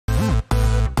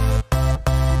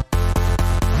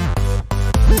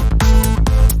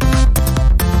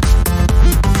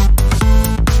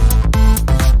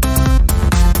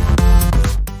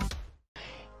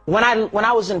When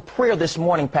I was in prayer this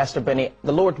morning, Pastor Benny,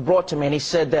 the Lord brought to me and he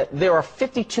said that there are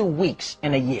 52 weeks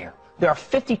in a year. There are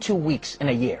 52 weeks in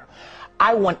a year.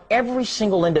 I want every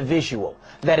single individual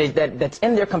that's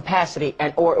in their capacity,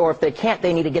 or if they can't,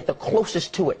 they need to get the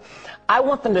closest to it. I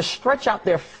want them to stretch out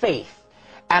their faith,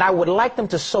 and I would like them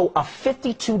to sow a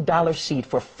 $52 seed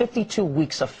for 52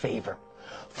 weeks of favor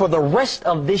for the rest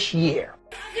of this year.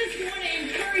 I just want to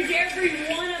encourage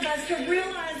every one of us to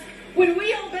realize when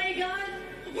we obey God,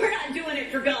 we're not doing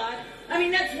it for God. I mean,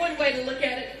 that's one way to look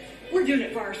at it. We're doing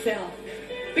it for ourselves.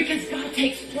 Because God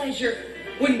takes pleasure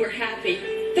when we're happy.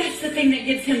 That's the thing that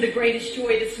gives him the greatest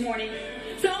joy this morning.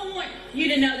 So I want you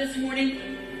to know this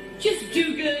morning, just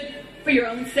do good for your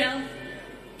own self.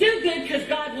 Do good because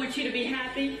God wants you to be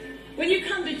happy. When you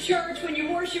come to church, when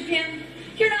you worship him,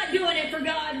 you're not doing it for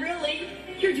God, really.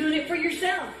 You're doing it for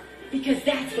yourself. Because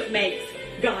that's what makes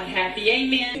God happy.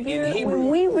 Amen. When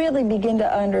we really begin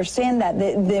to understand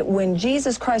that when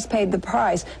Jesus Christ paid the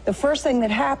price, the first thing that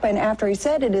happened after he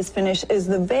said it is finished is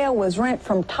the veil was rent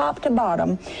from top to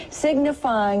bottom,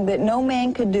 signifying that no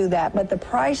man could do that. But the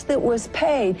price that was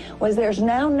paid was there's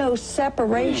now no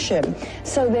separation,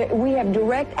 so that we have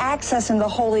direct access in the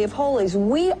Holy of Holies.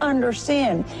 We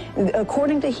understand,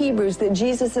 according to Hebrews, that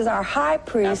Jesus is our high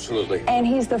priest. Absolutely. And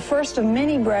he's the first of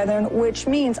many brethren, which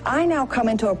means I now come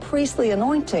into a priestly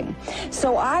anointing.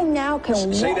 So I now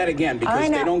can say that again, because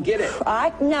they don't get it.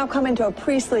 I now come into a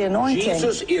priestly anointing.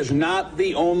 Jesus is not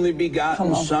the only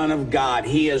begotten Son of God.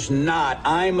 He is not.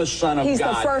 I'm a son of God. He's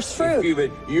the first fruit.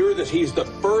 He's the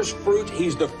first fruit.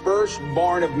 He's the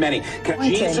firstborn of many.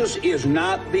 Jesus is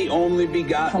not the only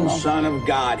begotten Son of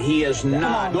God. He is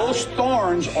not. Those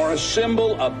thorns are a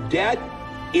symbol of debt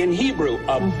in Hebrew,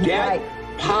 of debt,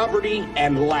 poverty,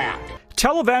 and lack.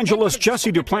 Televangelist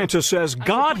Jesse Duplantis says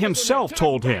God himself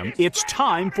told him it's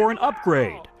time for an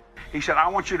upgrade. He said, I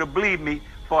want you to believe me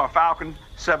for a Falcon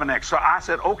 7X. So I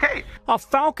said, okay. A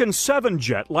Falcon 7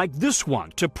 jet like this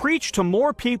one to preach to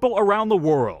more people around the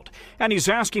world. And he's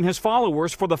asking his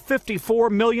followers for the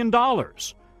 $54 million.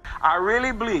 I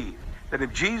really believe that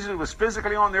if Jesus was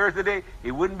physically on the earth today, he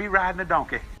wouldn't be riding a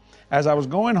donkey. As I was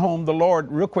going home, the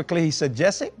Lord, real quickly, he said,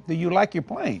 Jesse, do you like your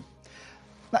plane?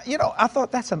 Now, you know, I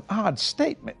thought that's an odd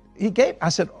statement. I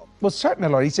said, well, certainly,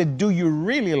 Lord. He said, do you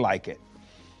really like it?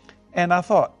 And I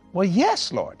thought, well,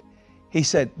 yes, Lord.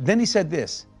 Then he said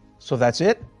this, so that's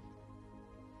it?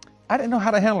 I didn't know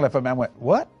how to handle it. I went,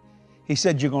 what? He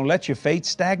said, you're going to let your faith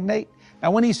stagnate?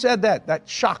 Now, when he said that, that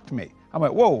shocked me. I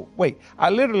went, whoa, wait.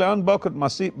 I literally unbuckled my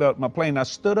seatbelt in my plane. I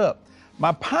stood up.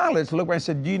 My pilots looked at me and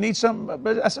said, do you need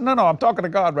something? I said, no, I'm talking to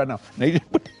God right now. And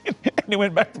he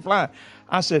went back to flying.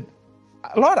 I said,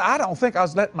 Lord, I don't think I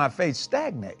was letting my faith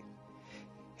stagnate.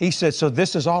 He said, so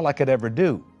this is all I could ever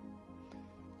do.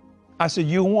 I said,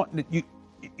 you're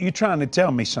trying to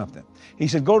tell me something. He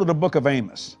said, go to the book of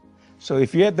Amos. So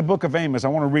if you're at the book of Amos, I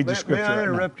want to read the scripture. May I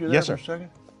interrupt you there for a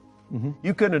second?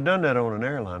 You couldn't have done that on an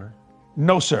airliner.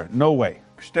 No, sir. No way.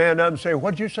 Stand up and say,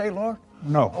 what'd you say, Lord?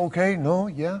 No. Okay, no,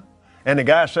 yeah. And the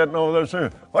guy sitting over there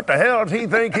saying, what the hell does he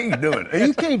think he's doing?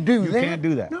 You can't do that. You can't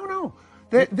do that. No.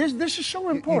 This is so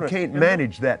important. You can't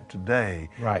manage that today.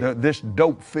 Right. This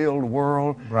dope-filled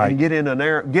world. Right. And get in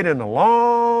a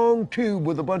long tube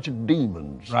with a bunch of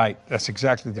demons. Right. That's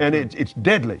exactly the And truth. it's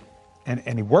deadly. And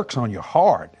he works on you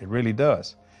hard. It really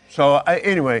does. So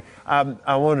anyway,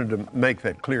 I wanted to make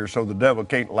that clear so the devil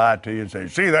can't lie to you and say,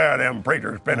 see there, them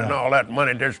preachers spending all that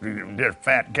money, just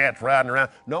fat cats riding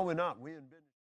around. No, we're not.